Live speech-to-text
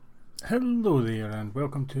Hello there and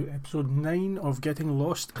welcome to episode 9 of Getting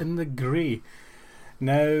Lost in the Grey.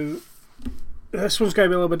 Now, this one's going to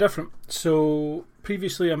be a little bit different. So,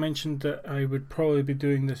 previously I mentioned that I would probably be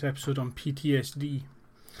doing this episode on PTSD.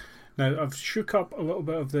 Now, I've shook up a little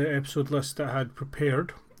bit of the episode list that I had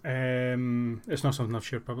prepared. It's not something I've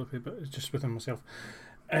shared publicly, but it's just within myself.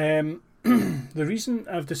 The reason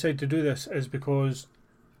I've decided to do this is because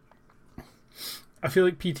I feel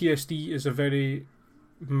like PTSD is a very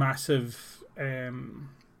massive,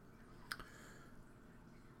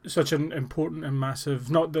 such an important and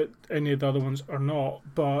massive, not that any of the other ones are not,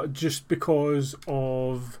 but just because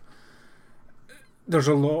of there's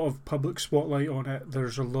a lot of public spotlight on it,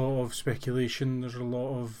 there's a lot of speculation, there's a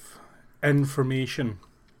lot of information,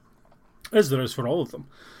 as there is for all of them.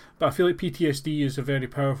 But I feel like PTSD is a very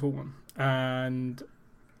powerful one, and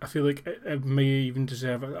I feel like it may even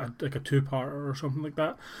deserve a two-parter or something like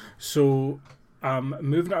that. So I'm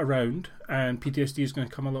moving it around, and PTSD is going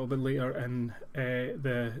to come a little bit later in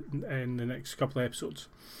the next couple of episodes.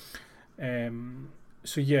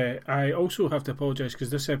 So yeah, I also have to apologise because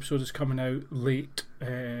this episode is coming out late.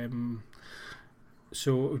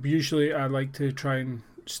 So usually I like to try and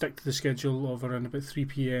stick to the schedule of around about 3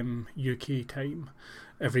 p.m. UK time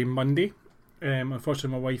every Monday. Unfortunately,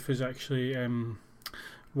 my wife is actually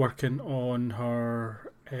working on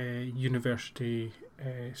her university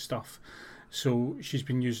stuff. So she's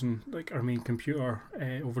been using like our main computer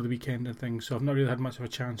over the weekend and things. So I've not really had much of a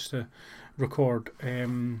chance to record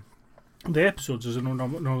the episodes as I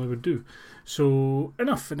normally would do. So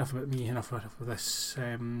enough about me. Enough of this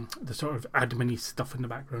the sort of admin-y stuff in the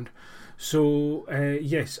background. So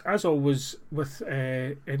yes, as always with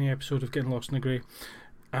any episode of Getting Lost in the Grey,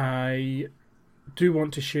 I do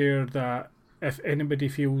want to share that if anybody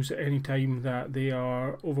feels at any time that they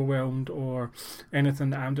are overwhelmed or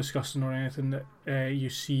anything that I'm discussing or anything that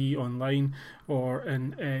you see online or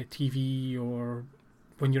in TV or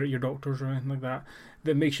when you're at your doctor's or anything like that,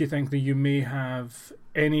 that makes you think that you may have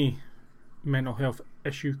any mental health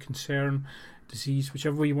issue, concern, disease,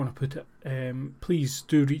 whichever way you want to put it, please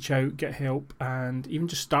do reach out, get help, and even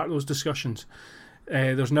just start those discussions.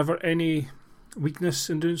 There's never any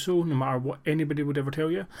weakness in doing so, no matter what anybody would ever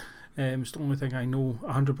tell you. It's the only thing I know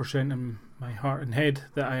 100% in my heart and head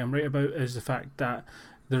that I am right about is the fact that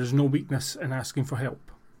there is no weakness in asking for help.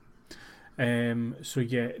 So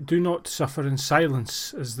yeah, do not suffer in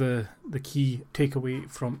silence is the key takeaway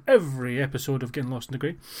from every episode of Getting Lost in the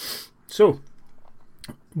Grey. So,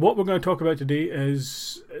 what we're going to talk about today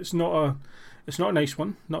is it's not a nice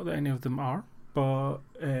one, not that any of them are, but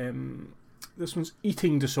this one's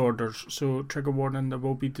eating disorders. So trigger warning, there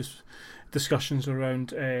will be discussions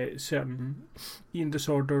around certain eating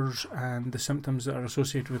disorders and the symptoms that are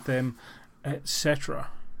associated with them, etc.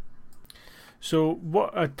 So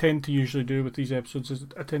what I tend to usually do with these episodes is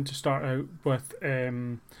I tend to start out with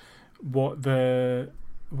what the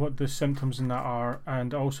symptoms in that are,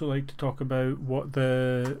 and I also like to talk about what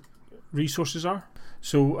the resources are.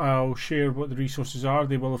 So I'll share what the resources are.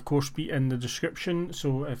 They will of course be in the description,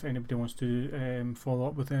 so if anybody wants to follow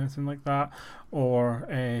up with anything like that, or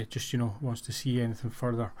just wants to see anything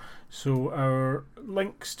further. So our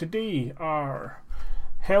links today are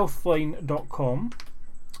healthline.com,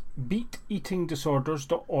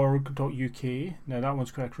 beateatingdisorders.org.uk. Now that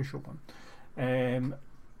one's quite a crucial one.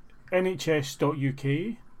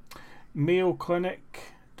 NHS.uk,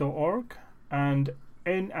 mayoclinic.org, and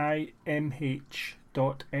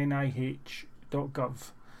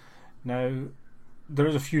NIMH.nih.gov. Now, there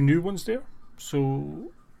is a few new ones there,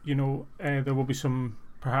 so there will be some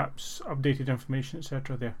perhaps updated information,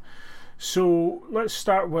 etc. there. So let's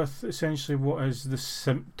start with essentially what is the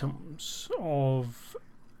symptoms of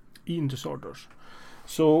eating disorders.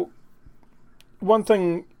 So one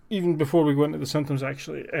thing, even before we go into the symptoms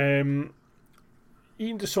actually,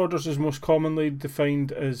 eating disorders is most commonly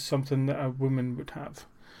defined as something that a woman would have.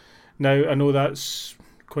 Now, I know that's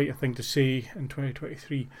quite a thing to say in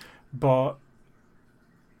 2023, but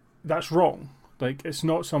that's wrong. Like, it's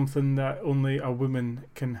not something that only a woman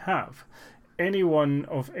can have. Anyone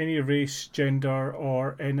of any race, gender,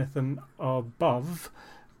 or anything above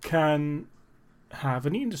can have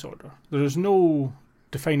an eating disorder. There is no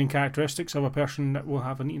defining characteristics of a person that will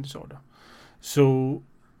have an eating disorder. So,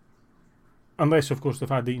 unless, of course, they've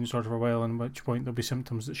had the eating disorder for a while, in which point there'll be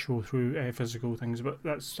symptoms that show through physical things, but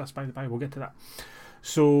that's by the by, we'll get to that.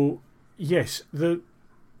 So, yes, the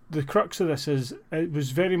crux of this is it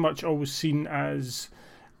was very much always seen as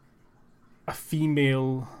a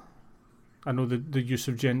female. I know the use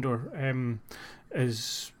of gender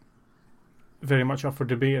is very much up for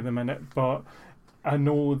debate at the minute, but I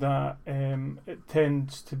know that it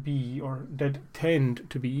tends to be, or did tend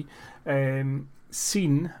to be,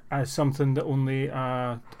 seen as something that only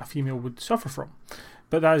a female would suffer from.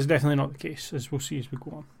 But that is definitely not the case, as we'll see as we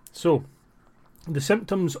go on. So, the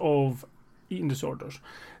symptoms of eating disorders,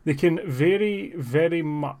 they can vary very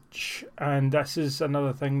much, and this is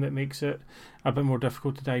another thing that makes it a bit more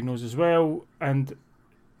difficult to diagnose as well. And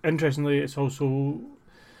interestingly, it's also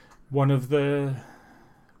one of the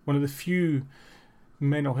few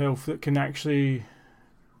mental health that can actually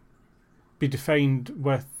be defined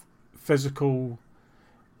with physical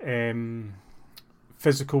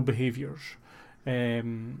behaviours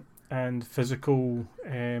and physical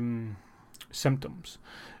symptoms,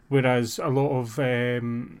 whereas a lot of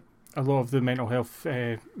the mental health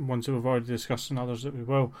ones that we've already discussed and others that we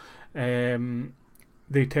will,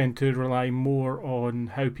 they tend to rely more on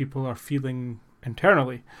how people are feeling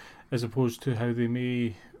internally as opposed to how they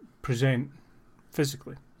may present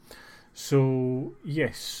physically. So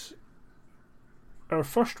yes, our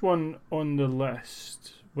first one on the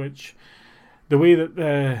list, which the way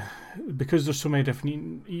that because there's so many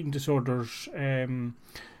different eating disorders and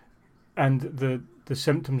the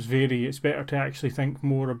symptoms vary, it's better to actually think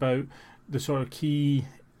more about the sort of key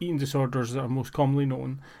eating disorders that are most commonly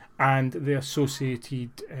known and the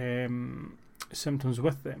associated symptoms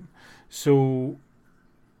with them. So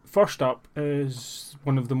first up is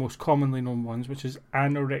one of the most commonly known ones, which is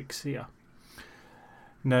anorexia.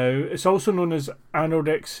 Now, it's also known as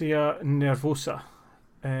anorexia nervosa.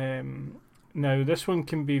 Now, this one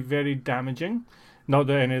can be very damaging. Not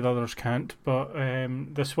that any of the others can't, but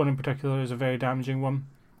this one in particular is a very damaging one.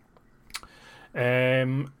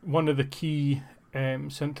 One of the key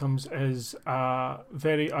symptoms is a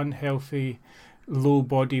very unhealthy low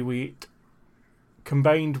body weight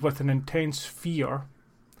combined with an intense fear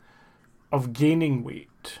of gaining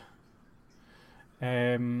weight.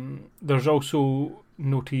 There's also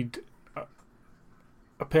noted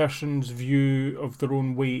a person's view of their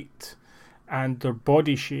own weight and their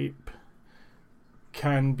body shape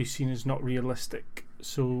can be seen as not realistic,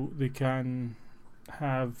 so they can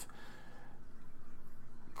have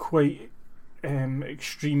quite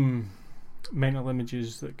extreme mental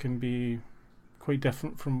images that can be quite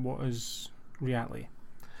different from what is reality,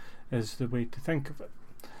 is the way to think of it.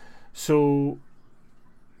 So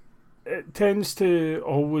it tends to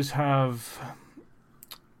always have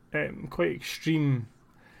quite extreme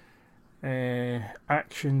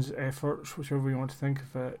actions, efforts, whichever you want to think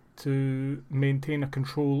of it, to maintain a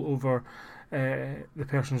control over the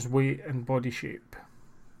person's weight and body shape.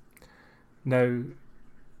 Now,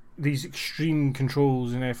 these extreme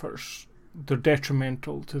controls and efforts, they're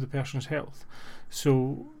detrimental to the person's health.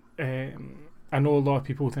 So I know a lot of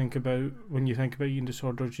people think about, when you think about eating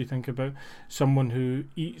disorders, you think about someone who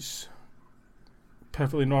eats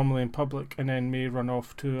perfectly normally in public and then may run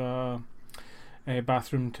off to a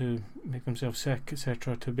bathroom to make themselves sick,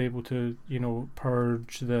 etc., to be able to,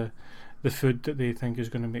 purge the food that they think is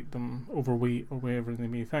going to make them overweight or whatever they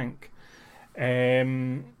may think.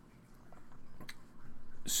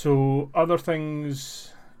 So other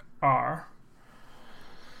things are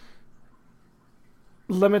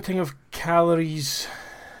limiting of calories,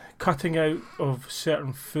 cutting out of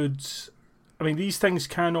certain foods. I mean, these things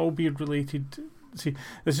can all be related. See,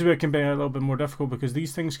 this is where it can be a little bit more difficult, because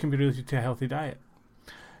these things can be related to a healthy diet.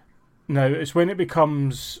 Now, it's when it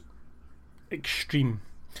becomes extreme.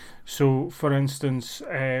 So, for instance,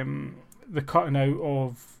 the cutting out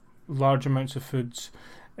of large amounts of foods,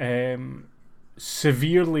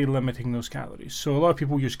 severely limiting those calories. So a lot of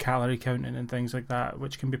people use calorie counting and things like that,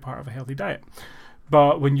 which can be part of a healthy diet.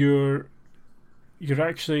 But when you're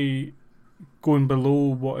actually going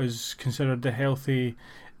below what is considered the healthy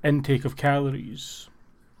intake of calories,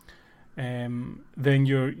 then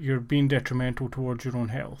you're being detrimental towards your own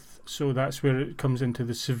health. So that's where it comes into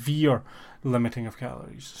the severe limiting of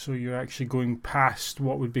calories. So you're actually going past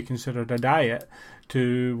what would be considered a diet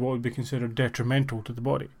to what would be considered detrimental to the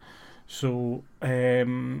body. So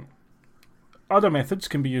other methods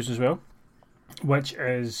can be used as well, which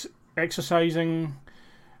is exercising,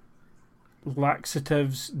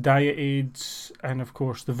 laxatives, diet aids, and of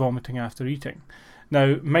course the vomiting after eating.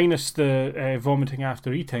 Now, minus the vomiting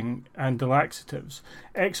after eating and the laxatives,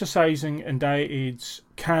 exercising and diet aids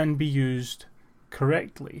can be used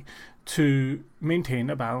correctly to maintain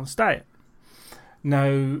a balanced diet.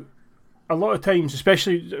 Now, a lot of times,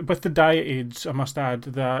 especially with the diet aids, I must add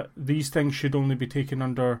that these things should only be taken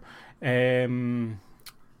under, a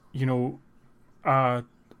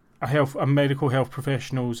medical health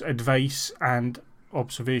professional's advice and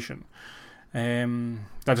observation. That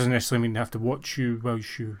doesn't necessarily mean they have to watch you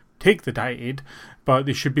whilst you take the diet aid, but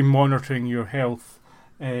they should be monitoring your health,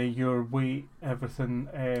 your weight, everything,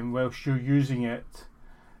 whilst you're using it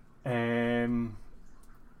at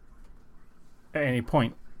any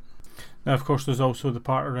point. Now, of course, there's also the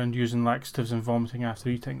part around using laxatives and vomiting after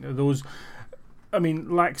eating.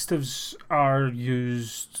 Laxatives are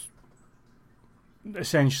used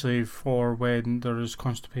essentially for when there is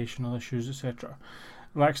constipational issues, etc.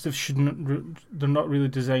 Laxatives they're not really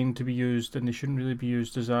designed to be used, and they shouldn't really be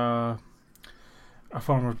used as a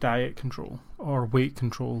form of diet control or weight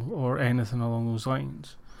control or anything along those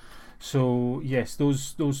lines. So yes,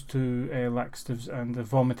 those two laxatives and the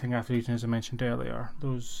vomiting after eating, as I mentioned earlier,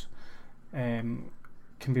 those can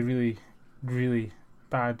be really, really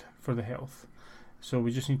bad for the health. So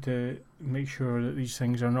we just need to make sure that these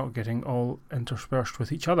things are not getting all interspersed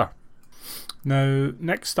with each other. Now,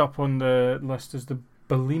 next up on the list is the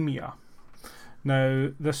bulimia.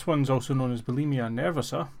 Now, this one's also known as bulimia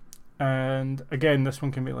nervosa, and again, this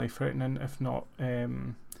one can be life-threatening if not,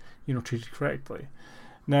 treated correctly.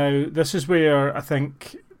 Now, this is where I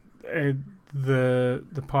think the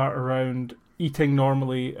part around eating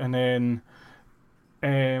normally and then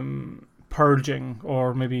purging,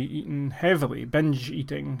 or maybe eating heavily, binge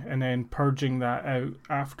eating, and then purging that out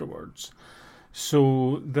afterwards.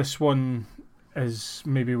 So this one is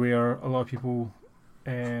maybe where a lot of people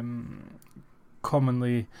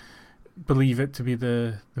commonly believe it to be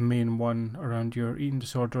the main one around your eating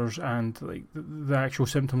disorders and like the actual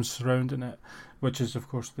symptoms surrounding it, which is of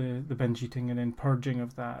course the binge eating and then purging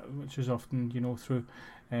of that, which is often through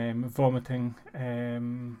vomiting,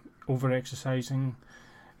 over-exercising,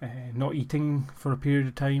 not eating for a period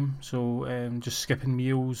of time, so just skipping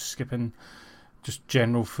meals, skipping just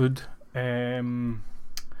general food,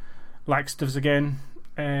 laxatives again.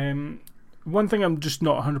 One thing I'm just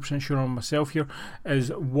not 100% sure on myself here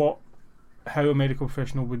is how a medical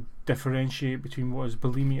professional would differentiate between what is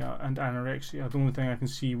bulimia and anorexia. The only thing I can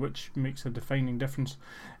see which makes a defining difference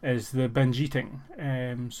is the binge eating.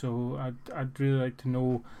 So I'd really like to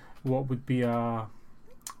know what would be how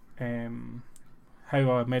a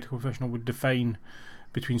medical professional would define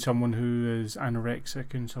between someone who is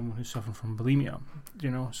anorexic and someone who's suffering from bulimia,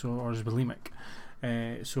 or is bulimic.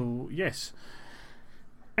 So yes.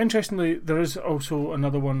 Interestingly, there is also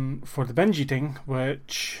another one for the binge eating,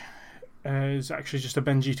 which is actually just a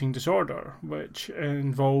binge eating disorder, which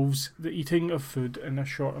involves the eating of food in a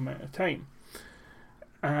short amount of time.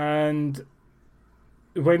 And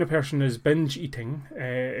when a person is binge eating,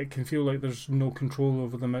 it can feel like there's no control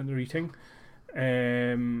over the amount they're eating.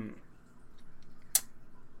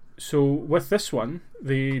 So with this one,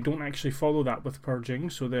 they don't actually follow that with purging,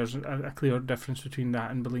 so there's a clear difference between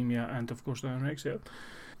that and bulimia and of course the anorexia.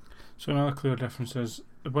 So another clear difference is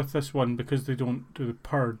with this one, because they don't do the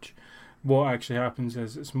purge, what actually happens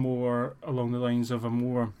is it's more along the lines of a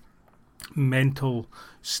more mental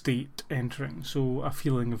state entering, so a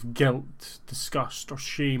feeling of guilt, disgust or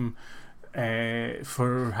shame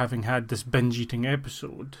for having had this binge eating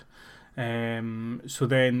episode. So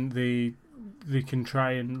then they can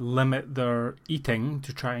try and limit their eating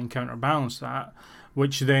to try and counterbalance that,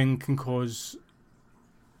 which then can cause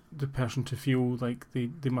the person to feel like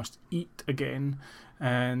they must eat again,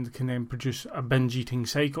 and can then produce a binge eating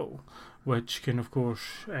cycle, which can of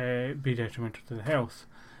course be detrimental to the health.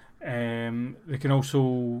 They can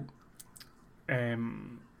also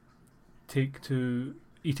take to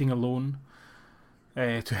eating alone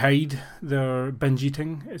to hide their binge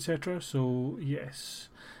eating, etc. So yes,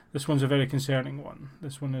 this one's a very concerning one.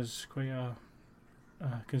 This one is quite a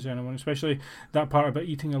concerning one, especially that part about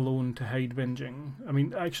eating alone to hide binging. I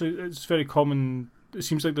mean, actually, it's very common. It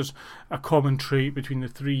seems like there's a common trait between the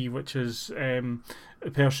three, which is a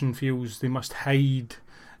person feels they must hide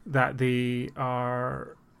that they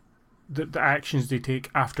are the actions they take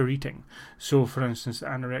after eating. So, for instance,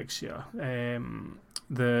 anorexia,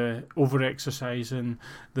 the over-exercising,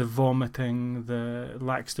 the vomiting, the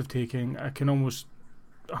laxative taking, I can almost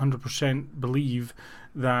 100% believe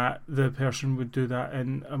that the person would do that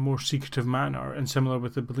in a more secretive manner, and similar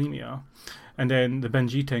with the bulimia. And then the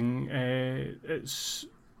binge eating, it's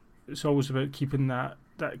always about keeping that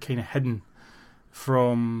kind of hidden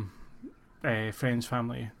from friends,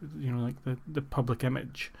 family, like the public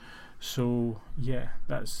image. So yeah,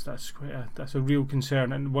 that's a real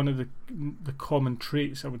concern, and one of the common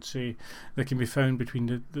traits I would say that can be found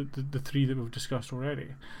between the three that we've discussed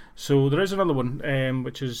already. So there is another one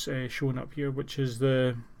which is shown up here, which is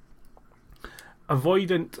the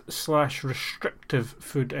avoidant/restrictive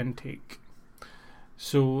food intake.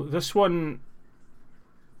 So this one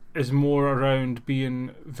is more around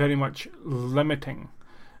being very much limiting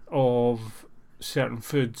of certain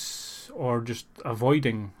foods or just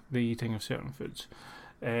avoiding the eating of certain foods.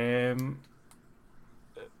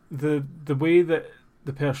 The way that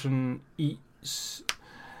the person eats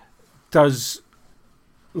does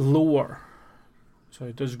go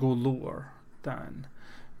lower than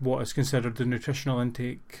what is considered the nutritional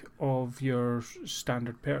intake of your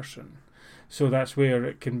standard person. So that's where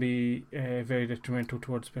it can be very detrimental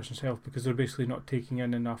towards the person's health, because they're basically not taking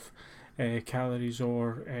in enough calories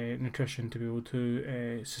or nutrition to be able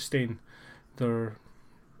to sustain their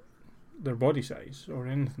body size or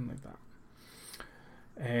anything like that.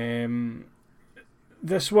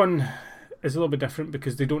 This one is a little bit different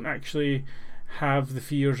because they don't actually have the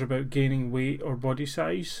fears about gaining weight or body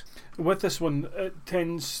size. With this one, it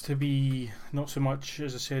tends to be not so much,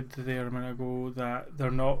 as I said there a minute ago, that they're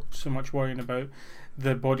not so much worrying about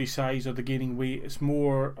the body size or the gaining weight. It's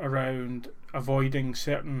more around avoiding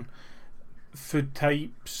certain food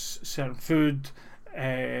types, certain food,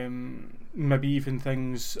 maybe even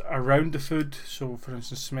things around the food. So, for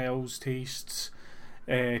instance, smells, tastes,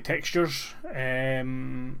 textures,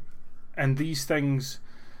 and these things,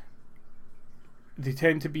 they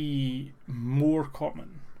tend to be more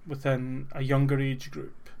common within a younger age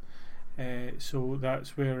group. So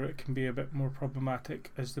that's where it can be a bit more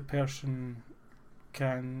problematic, as the person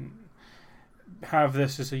can have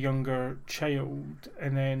this as a younger child,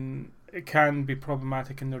 and then it can be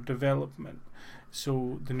problematic in their development.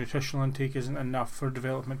 So the nutritional intake isn't enough for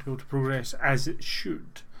development to be able to progress as it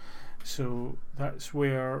should. So that's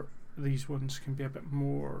where these ones can be a bit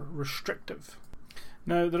more restrictive.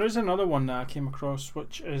 Now, there is another one that I came across,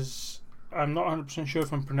 which is, I'm not 100% sure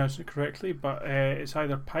if I'm pronouncing it correctly, but it's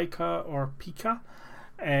either pica or pica,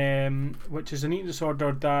 which is an eating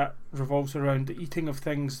disorder that revolves around the eating of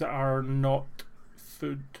things that are not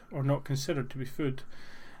food or not considered to be food,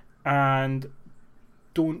 and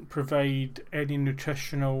don't provide any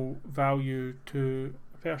nutritional value to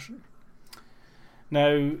a person.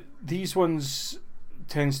 Now, these ones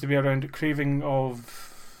tends to be around a craving of,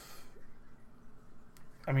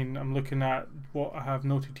 I mean, I'm looking at what I have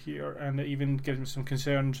noted here, and it even gives me some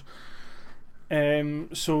concerns.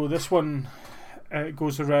 So this one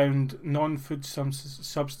goes around non-food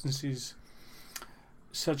substances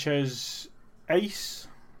such as ice,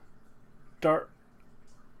 dirt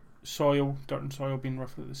and soil being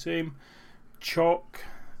roughly the same, chalk,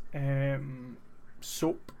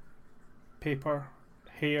 soap, paper,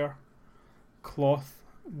 hair, cloth,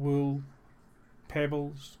 wool,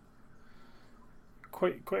 pebbles.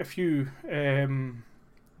 Quite a few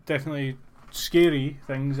definitely scary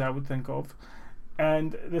things I would think of,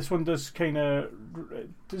 and this one does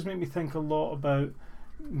make me think a lot about,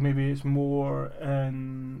 maybe it's more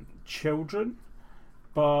in children,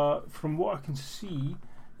 but from what I can see,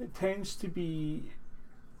 it can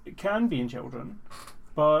be in children,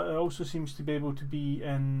 but it also seems to be able to be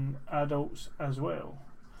in adults as well.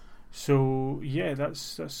 So yeah,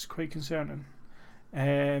 that's quite concerning.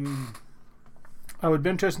 I would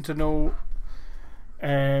be interested to know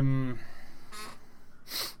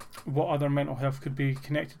what other mental health could be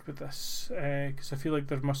connected with this, because I feel like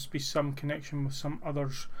there must be some connection with some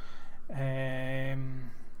others.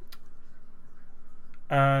 And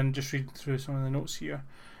just reading through some of the notes here,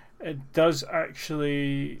 it does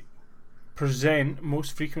actually present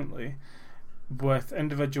most frequently with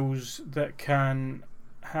individuals that can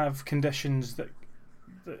have conditions that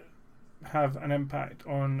have an impact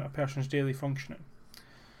on a person's daily functioning.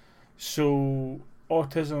 So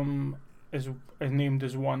autism is named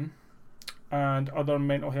as one, and other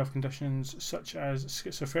mental health conditions such as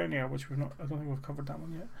schizophrenia, which I don't think we've covered that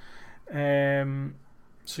one yet.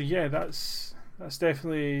 So yeah, that's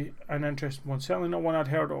definitely an interesting one. Certainly not one I'd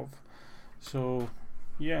heard of. So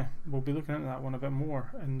yeah, we'll be looking into that one a bit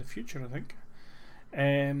more in the future, I think.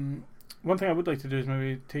 One thing I would like to do is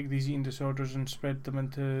maybe take these eating disorders and spread them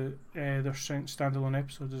into their standalone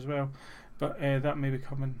episodes as well, but that may be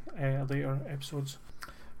coming later episodes.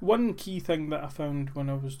 One key thing that I found when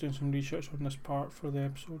I was doing some research on this part for the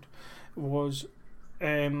episode was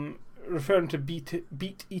referring to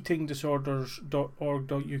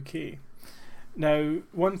beateatingdisorders.org.uk. Now,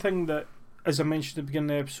 one thing that, as I mentioned at the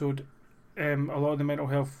beginning of the episode, a lot of the mental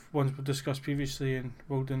health ones we've discussed previously and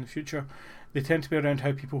will do in the future, they tend to be around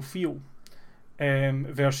how people feel,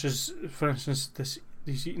 versus, for instance,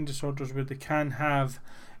 these eating disorders where they can have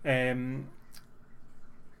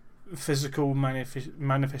physical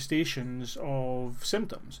manifestations of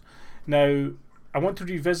symptoms. Now, I want to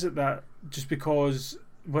revisit that just because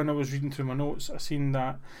when I was reading through my notes, I seen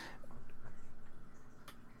that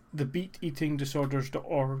the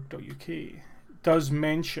beateatingdisorders.org.uk does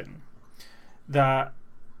mention that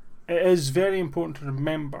it is very important to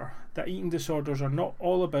remember that eating disorders are not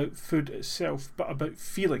all about food itself, but about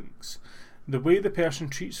feelings. The way the person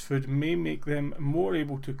treats food may make them more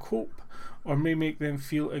able to cope or may make them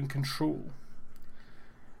feel in control,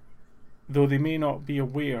 though they may not be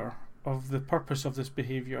aware of the purpose of this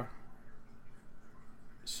behaviour.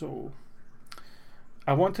 So,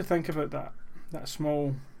 I want to think about that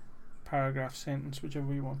small paragraph sentence, whichever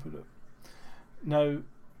way you want to put it. Now,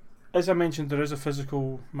 as I mentioned, there is a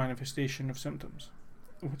physical manifestation of symptoms,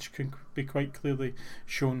 which can be quite clearly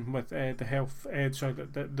shown with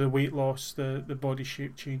the weight loss, the body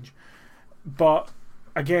shape change. But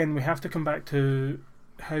again, we have to come back to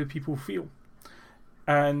how people feel,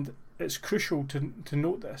 and it's crucial to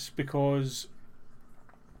note this, because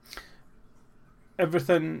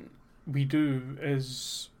everything we do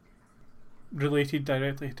is related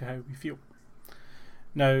directly to how we feel.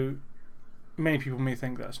 Now, many people may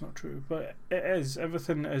think that's not true, but it is.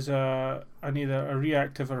 Everything is either a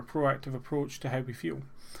reactive or a proactive approach to how we feel.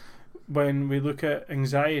 When we look at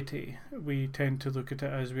anxiety, we tend to look at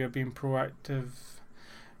it as we are being proactive.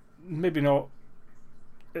 Maybe not.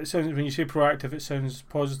 It sounds, when you say proactive, it sounds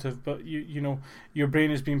positive, but you know, your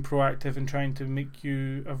brain is being proactive and trying to make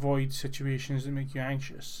you avoid situations that make you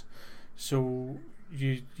anxious. So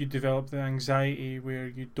you develop the anxiety where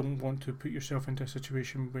you don't want to put yourself into a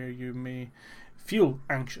situation where you may feel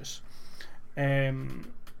anxious.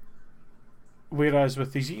 Whereas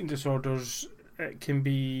with these eating disorders, it can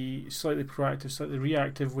be slightly proactive, slightly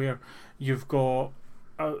reactive, where you've got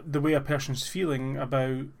the way a person's feeling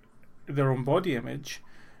about their own body image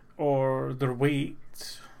or their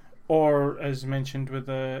weight, or as mentioned with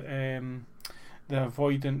the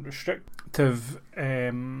avoidant restrictive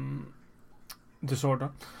disorder,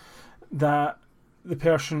 that the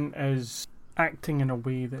person is acting in a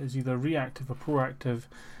way that is either reactive or proactive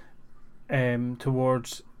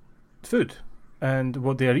towards food and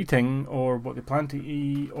what they are eating, or what they plan to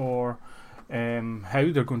eat, or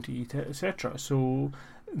how they're going to eat it, etc. So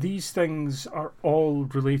these things are all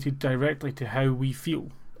related directly to how we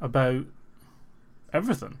feel about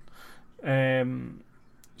everything.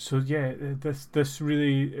 So yeah, this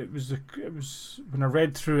really, it was when I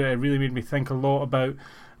read through it, it really made me think a lot about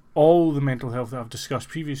all the mental health that I've discussed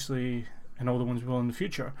previously and all the ones we will in the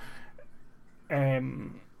future.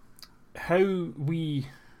 How we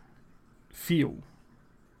feel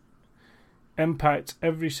impacts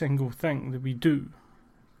every single thing that we do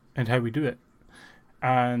and how we do it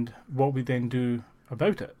and what we then do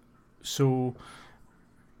about it. So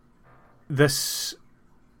this,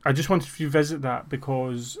 I just wanted to revisit that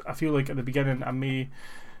because I feel like at the beginning I may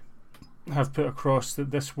have put across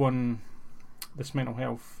that this mental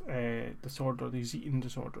health disorder, these eating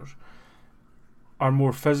disorders, are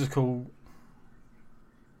more physical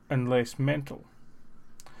and less mental.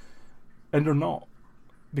 And they're not,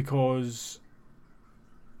 because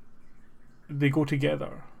they go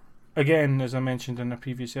together. Again, as I mentioned in a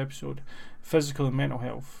previous episode, physical and mental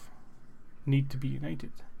health need to be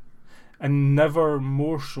united. And never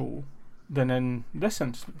more so than in this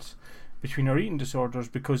instance between our eating disorders,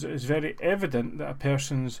 because it is very evident that a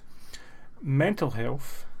person's mental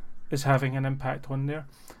health is having an impact on their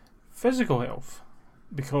physical health,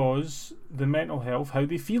 because the mental health, how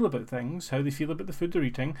they feel about things, how they feel about the food they're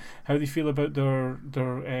eating, how they feel about their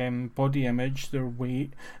body image, their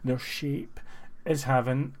weight, their shape, is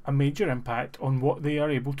having a major impact on what they are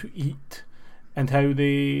able to eat and how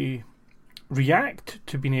they react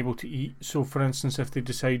to being able to eat. So for instance, if they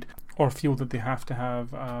decide or feel that they have to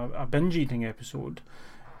have a binge eating episode,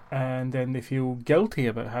 and then they feel guilty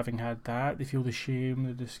about having had that, they feel the shame,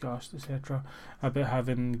 the disgust, etc., about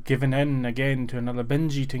having given in again to another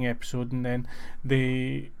binge eating episode, and then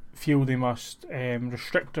they feel they must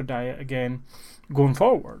restrict their diet again going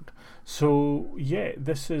forward. So yeah,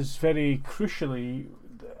 this is very crucially,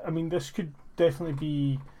 I mean, this could definitely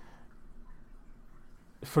be,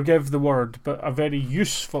 forgive the word, but a very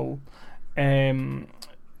useful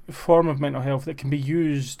form of mental health that can be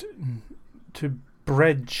used to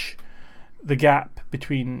bridge the gap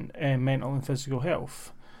between mental and physical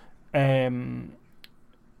health. So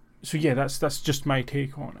yeah, that's just my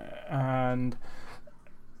take on it. And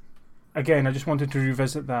again, I just wanted to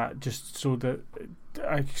revisit that just so that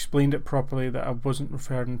I explained it properly, that I wasn't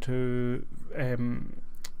referring to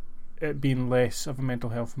it being less of a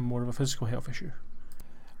mental health and more of a physical health issue.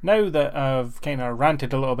 Now that I've kind of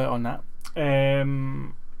ranted a little bit on that,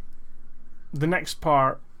 the next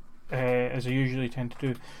part, as I usually tend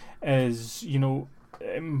to do, is,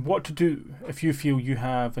 what to do if you feel you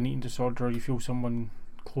have an eating disorder, or you feel someone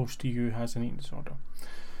close to you has an eating disorder.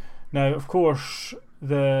 Now, of course,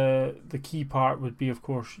 the key part would be, of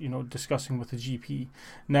course, discussing with the GP.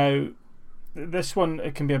 Now, this one,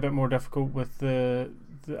 it can be a bit more difficult with the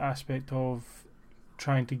aspect of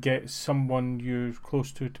trying to get someone you're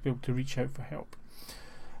close to be able to reach out for help.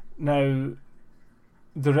 Now,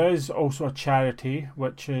 there is also a charity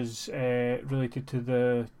which is related to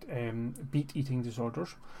the Beat eating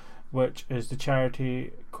disorders, which is the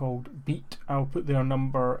charity called Beat. I'll put their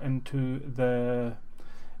number into the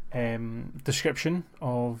description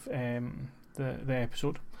of the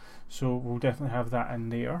episode, so we'll definitely have that in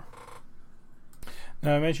there.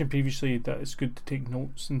 Now, I mentioned previously that it's good to take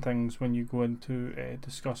notes and things when you go in to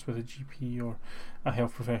discuss with a GP or a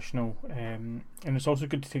health professional, and it's also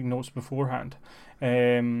good to take notes beforehand.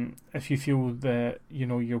 If you feel that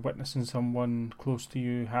you're witnessing someone close to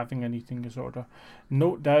you having an eating disorder,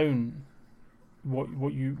 note down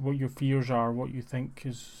what your fears are, what you think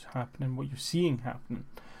is happening, what you're seeing happen,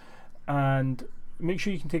 and make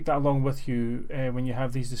sure you can take that along with you when you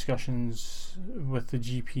have these discussions with the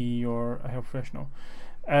GP or a health professional.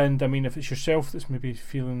 And I mean, if it's yourself that's maybe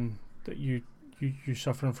feeling that you're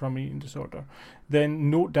suffering from eating disorder,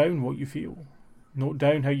 then note down what you feel. Note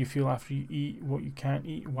down how you feel after you eat, what you can't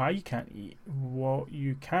eat, why you can't eat, what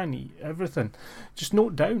you can eat, everything. Just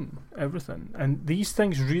note down everything. And these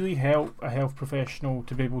things really help a health professional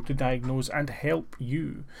to be able to diagnose and help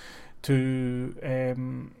you to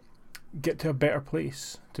get to a better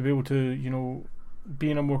place, to be able to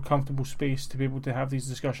be in a more comfortable space, to be able to have these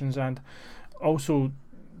discussions, and also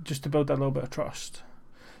just to build that little bit of trust.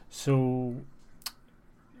 So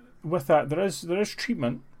with that, there is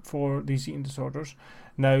treatment for these eating disorders.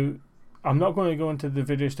 Now, I'm not going to go into the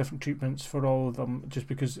various different treatments for all of them, just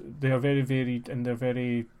because they are very varied and they're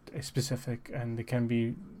very specific, and they can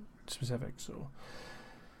be specific. So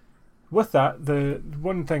with that, the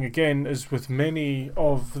one thing again is with many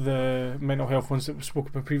of the mental health ones that we spoke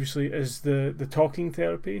about previously is the talking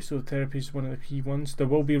therapy. So therapy is one of the key ones. There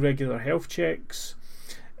will be regular health checks.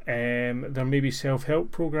 There may be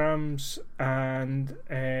self-help programs, and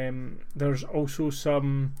there's also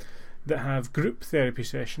some that have group therapy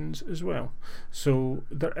sessions as well. So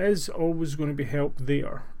there is always going to be help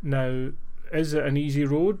there. Now, is it an easy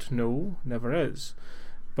road? No, never is.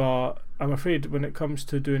 But I'm afraid when it comes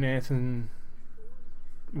to doing anything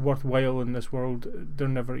worthwhile in this world, they're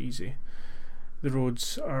never easy. The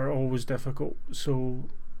roads are always difficult, so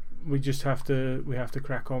we have to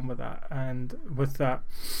crack on with that. And with that,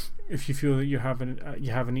 if you feel that you have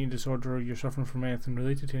an eating disorder, or you're suffering from anything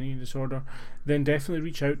related to an eating disorder, then definitely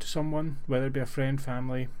reach out to someone, whether it be a friend,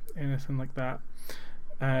 family, anything like that,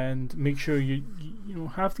 and make sure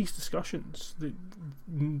you have these discussions.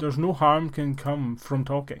 There's no harm can come from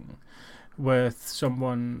talking with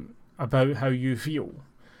someone about how you feel,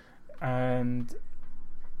 and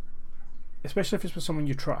especially if it's with someone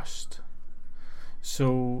you trust.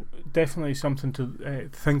 So definitely something to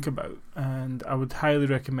think about, and I would highly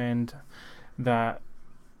recommend that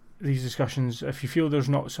these discussions, if you feel there's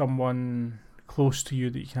not someone close to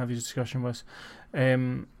you that you can have these discussions with,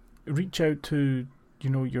 reach out to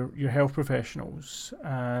your health professionals.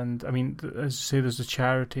 And I mean, as I say, there's a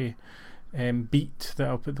charity, Beat, that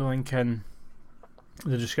I'll put the link in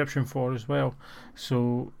the description for as well.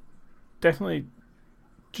 So definitely,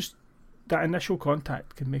 just that initial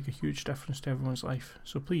contact can make a huge difference to everyone's life.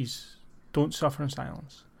 So please, don't suffer in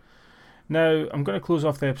silence. Now, I'm going to close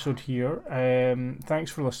off the episode here. Thanks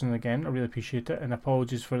for listening again. I really appreciate it, and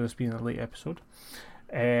apologies for this being a late episode.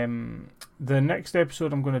 The next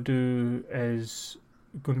episode I'm going to do is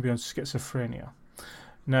going to be on schizophrenia.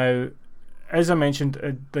 Now, as I mentioned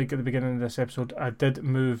at the beginning of this episode, I did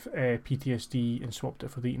move PTSD and swapped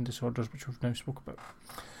it for the eating disorders, which we've now spoke about.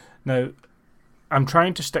 Now, I'm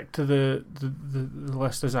trying to stick to the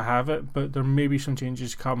list as I have it, but there may be some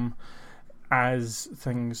changes come as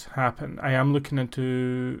things happen. I am looking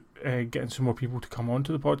into getting some more people to come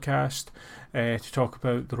onto the podcast to talk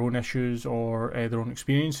about their own issues or their own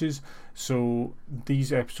experiences. So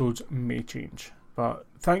these episodes may change. But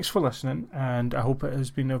thanks for listening, and I hope it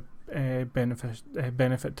has been a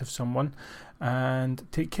benefit to someone. And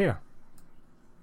take care.